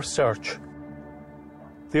 another search.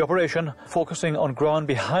 The operation focusing on ground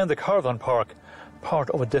behind the caravan park, part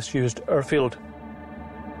of a disused airfield.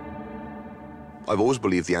 I've always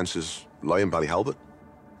believed the answers lie in Ballyhalbert.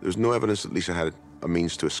 There's no evidence that Lisa had a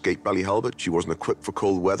means to escape Ballyhalbert. She wasn't equipped for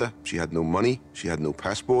cold weather. She had no money. She had no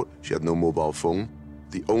passport. She had no mobile phone.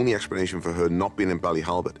 The only explanation for her not being in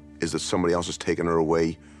Ballyhalbert is that somebody else has taken her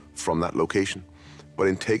away from that location. But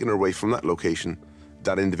in taking her away from that location,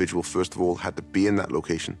 that individual, first of all, had to be in that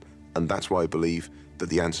location. And that's why I believe that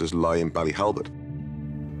the answers lie in Ballyhalbert.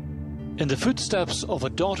 In the footsteps of a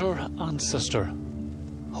daughter and sister,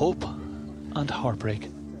 hope and heartbreak.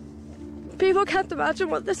 People can't imagine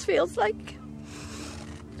what this feels like.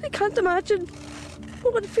 They can't imagine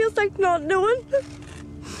what it feels like not knowing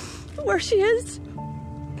where she is.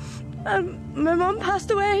 My mum passed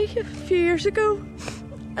away a few years ago,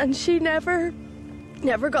 and she never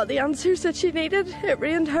got the answers that she needed. It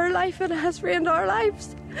ruined her life, and it has ruined our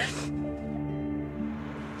lives.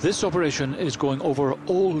 This operation is going over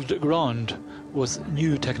old ground with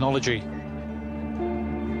new technology.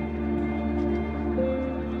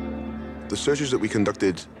 The searches that we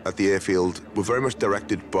conducted at the airfield were very much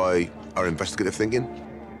directed by our investigative thinking.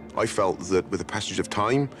 I felt that with the passage of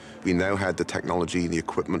time, we now had the technology, the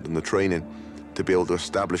equipment and the training to be able to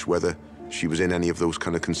establish whether she was in any of those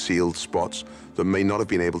kind of concealed spots that may not have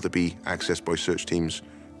been able to be accessed by search teams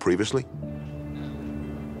previously.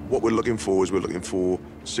 What we're looking for is we're looking for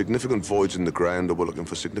significant voids in the ground, or we're looking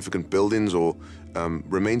for significant buildings or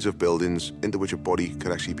remains of buildings into which a body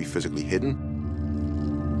could actually be physically hidden.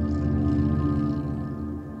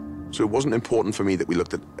 So it wasn't important for me that we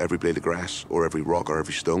looked at every blade of grass or every rock or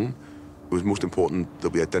every stone. It was most important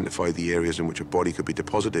that we identify the areas in which a body could be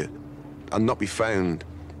deposited and not be found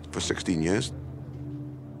for 16 years.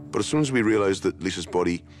 But as soon as we realised that Lisa's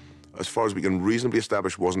body, as far as we can reasonably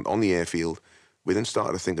establish, wasn't on the airfield, we then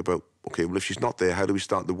started to think about, okay, well, if she's not there, how do we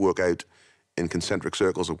start to work out in concentric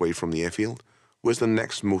circles away from the airfield? Where's the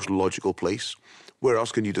next most logical place? Where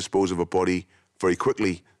else can you dispose of a body very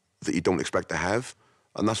quickly that you don't expect to have?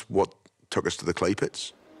 And that's what took us to the clay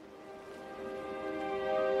pits.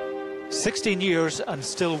 16 years and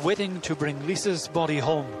still waiting to bring Lisa's body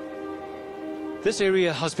home. This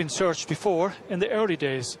area has been searched before in the early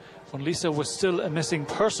days when Lisa was still a missing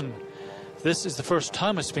person. This is the first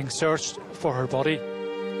time it's being searched for her body.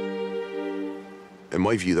 In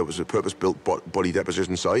my view, that was a purpose-built body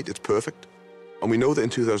deposition site. It's perfect. And we know that in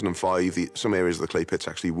 2005, some areas of the clay pits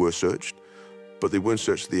actually were searched, but they weren't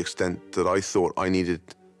searched to the extent that I thought I needed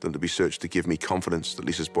them to be searched to give me confidence that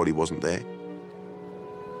Lisa's body wasn't there.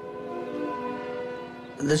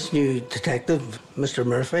 This new detective, Mr.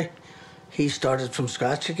 Murphy, he started from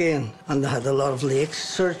scratch again, and they had a lot of lakes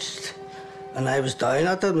searched. And I was down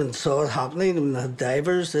at them and saw it happening, and they had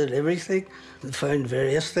divers, they had everything. They found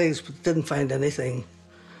various things, but didn't find anything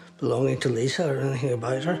belonging to Lisa or anything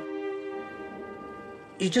about her.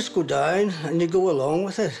 You just go down and you go along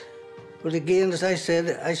with it. But again, as I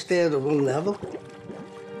said, I stay at one level.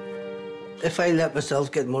 If I let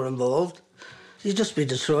myself get more involved, you'd just be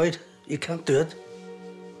destroyed. You can't do it.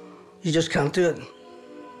 You just can't do it.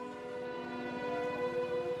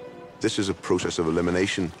 This is a process of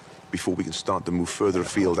elimination before we can start to move further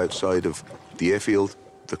afield outside of the airfield,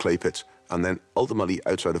 the clay pits, and then ultimately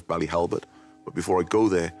outside of Ballyhalbert. But before I go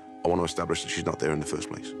there, I want to establish that she's not there in the first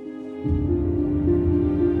place.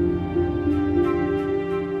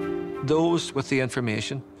 Those with the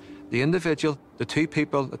information, the individual, the two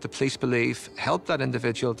people that the police believe helped that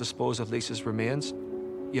individual dispose of Lisa's remains.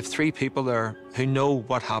 You have three people there who know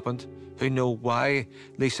what happened, who know why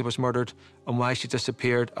Lisa was murdered and why she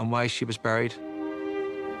disappeared and why she was buried.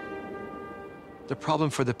 The problem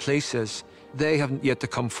for the police is they haven't yet to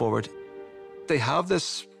come forward. They have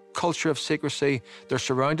this culture of secrecy. They're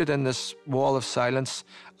surrounded in this wall of silence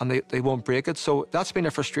and they won't break it. So that's been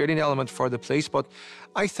a frustrating element for the police, but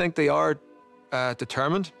I think they are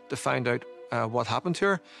determined to find out what happened to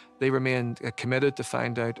her. They remain committed to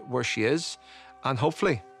find out where she is. And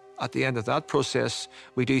hopefully, at the end of that process,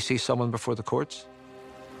 we do see someone before the courts.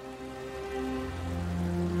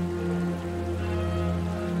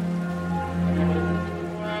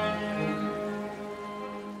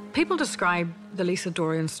 People describe the Lisa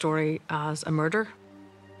Dorian story as a murder,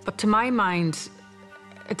 but to my mind,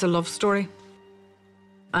 it's a love story.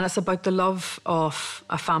 And it's about the love of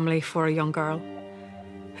a family for a young girl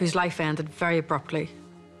whose life ended very abruptly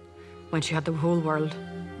when she had the whole world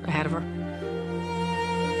ahead of her.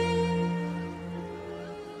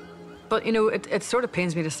 But, you know, it sort of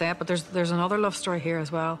pains me to say it, but there's another love story here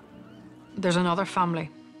as well. There's another family.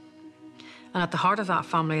 And at the heart of that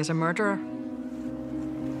family is a murderer.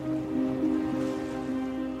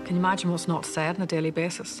 Can you imagine what's not said on a daily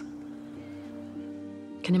basis?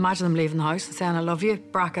 Can you imagine them leaving the house and saying, I love you,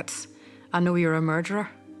 brackets, I know you're a murderer,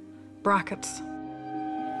 brackets.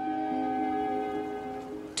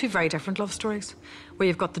 Two very different love stories, where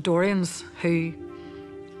you've got the Dorians who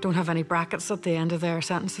don't have any brackets at the end of their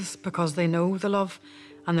sentences because they know the love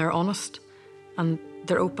and they're honest and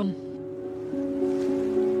they're open.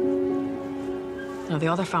 Now, the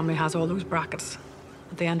other family has all those brackets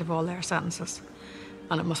at the end of all their sentences,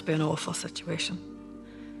 and it must be an awful situation.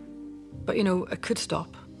 But, you know, it could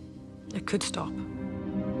stop. It could stop.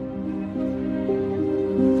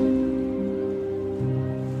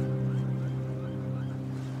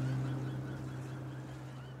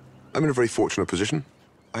 I'm in a very fortunate position.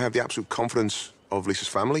 I have the absolute confidence of Lisa's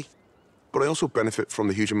family, but I also benefit from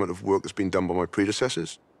the huge amount of work that's been done by my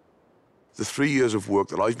predecessors. The 3 years of work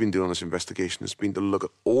that I've been doing on this investigation has been to look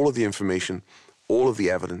at all of the information, all of the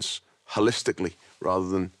evidence, holistically, rather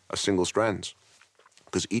than as single strands.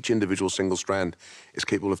 Because each individual single strand is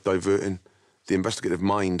capable of diverting the investigative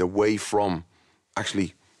mind away from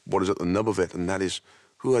actually what is at the nub of it, and that is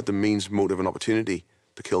who had the means, motive, and opportunity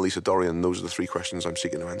to kill Lisa Dorian. Those are the three questions I'm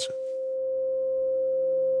seeking to answer.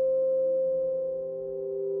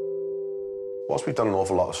 Whilst we've done an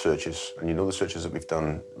awful lot of searches, and you know the searches that we've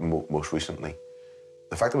done most recently,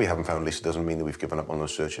 the fact that we haven't found Lisa doesn't mean that we've given up on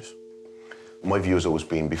those searches. My view has always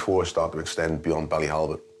been, before I start to extend beyond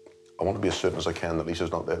Ballyhalbert, I want to be as certain as I can that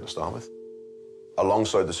Lisa's not there to start with.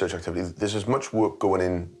 Alongside the search activity, there's as much work going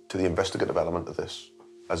into the investigative element of this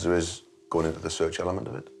as there is going into the search element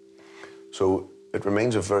of it. So it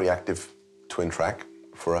remains a very active twin track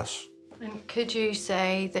for us. And could you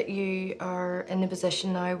say that you are in a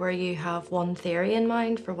position now where you have one theory in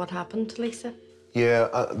mind for what happened to Lisa? Yeah,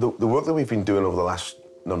 the work that we've been doing over the last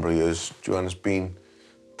number of years, Joanne, has been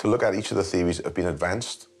to look at each of the theories that have been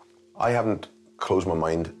advanced. I haven't closed my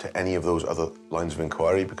mind to any of those other lines of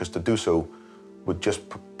inquiry, because to do so would just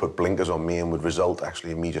put blinkers on me and would result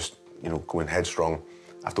actually in me just, you know, going headstrong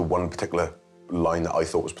after one particular line that I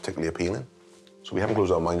thought was particularly appealing. So we haven't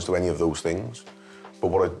closed our minds to any of those things. But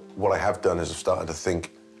what I have done is I've started to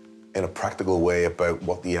think in a practical way about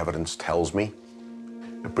what the evidence tells me.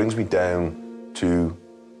 It brings me down to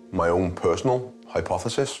my own personal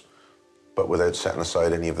hypothesis, but without setting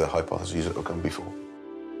aside any of the hypotheses that have come before.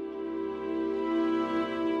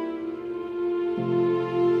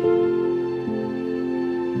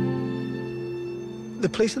 The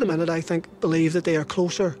police at the minute, I think, believe that they are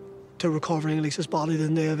closer to recovering Lisa's body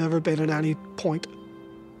than they have ever been at any point.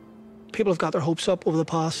 People have got their hopes up over the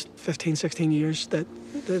past 15, 16 years that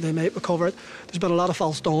they might recover it. There's been a lot of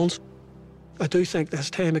false dawns. I do think this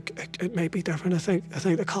time it may be different. I think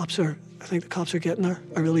the cops are getting there.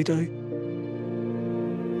 I really do.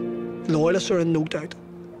 The loyalists are in no doubt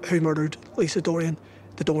who murdered Lisa Dorian.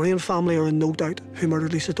 The Dorian family are in no doubt who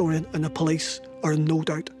murdered Lisa Dorian, and the police are in no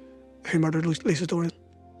doubt who murdered Lisa Dorian.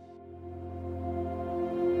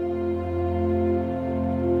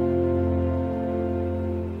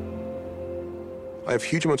 I have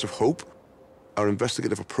huge amounts of hope. Our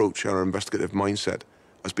investigative approach, our investigative mindset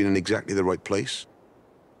has been in exactly the right place.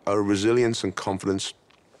 Our resilience and confidence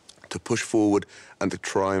to push forward and to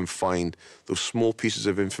try and find those small pieces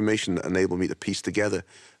of information that enable me to piece together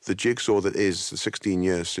the jigsaw that is the 16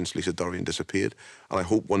 years since Lisa Dorian disappeared. And I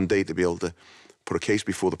hope one day to be able to put a case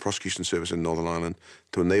before the prosecution service in Northern Ireland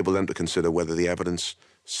to enable them to consider whether the evidence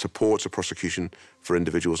supports a prosecution for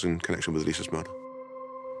individuals in connection with Lisa's murder.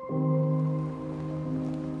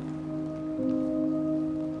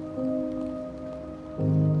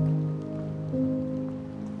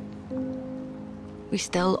 We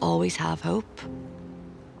still always have hope.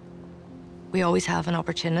 We always have an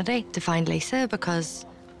opportunity to find Lisa because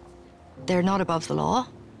they're not above the law.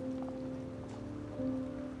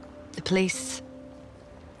 The police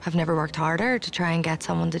have never worked harder to try and get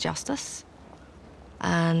someone to justice.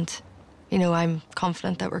 And, you know, I'm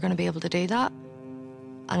confident that we're going to be able to do that.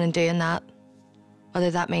 And in doing that,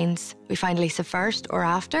 whether that means we find Lisa first or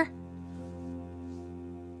after,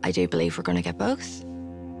 I do believe we're going to get both.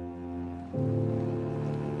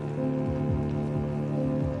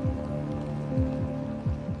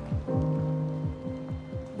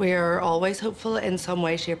 We're always hopeful in some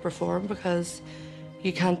way, shape or form because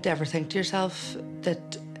you can't ever think to yourself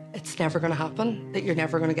that it's never going to happen, that you're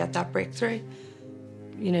never going to get that breakthrough.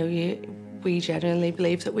 You know, we genuinely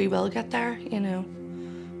believe that we will get there, you know.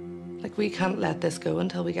 Like, we can't let this go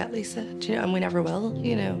until we get Lisa, you know, and we never will,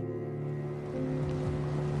 you know.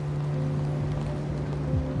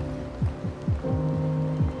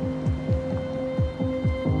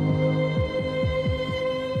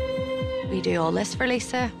 We do all this for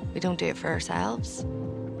Lisa. We don't do it for ourselves.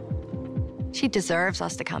 She deserves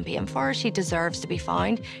us to campaign for her. She deserves to be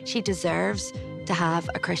found. She deserves to have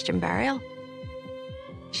a Christian burial.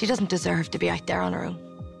 She doesn't deserve to be out there on her own.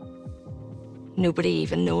 Nobody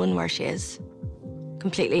even knowing where she is.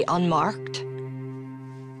 Completely unmarked. You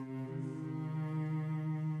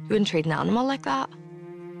wouldn't treat an animal like that.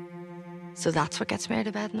 So that's what gets me out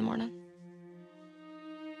of bed in the morning.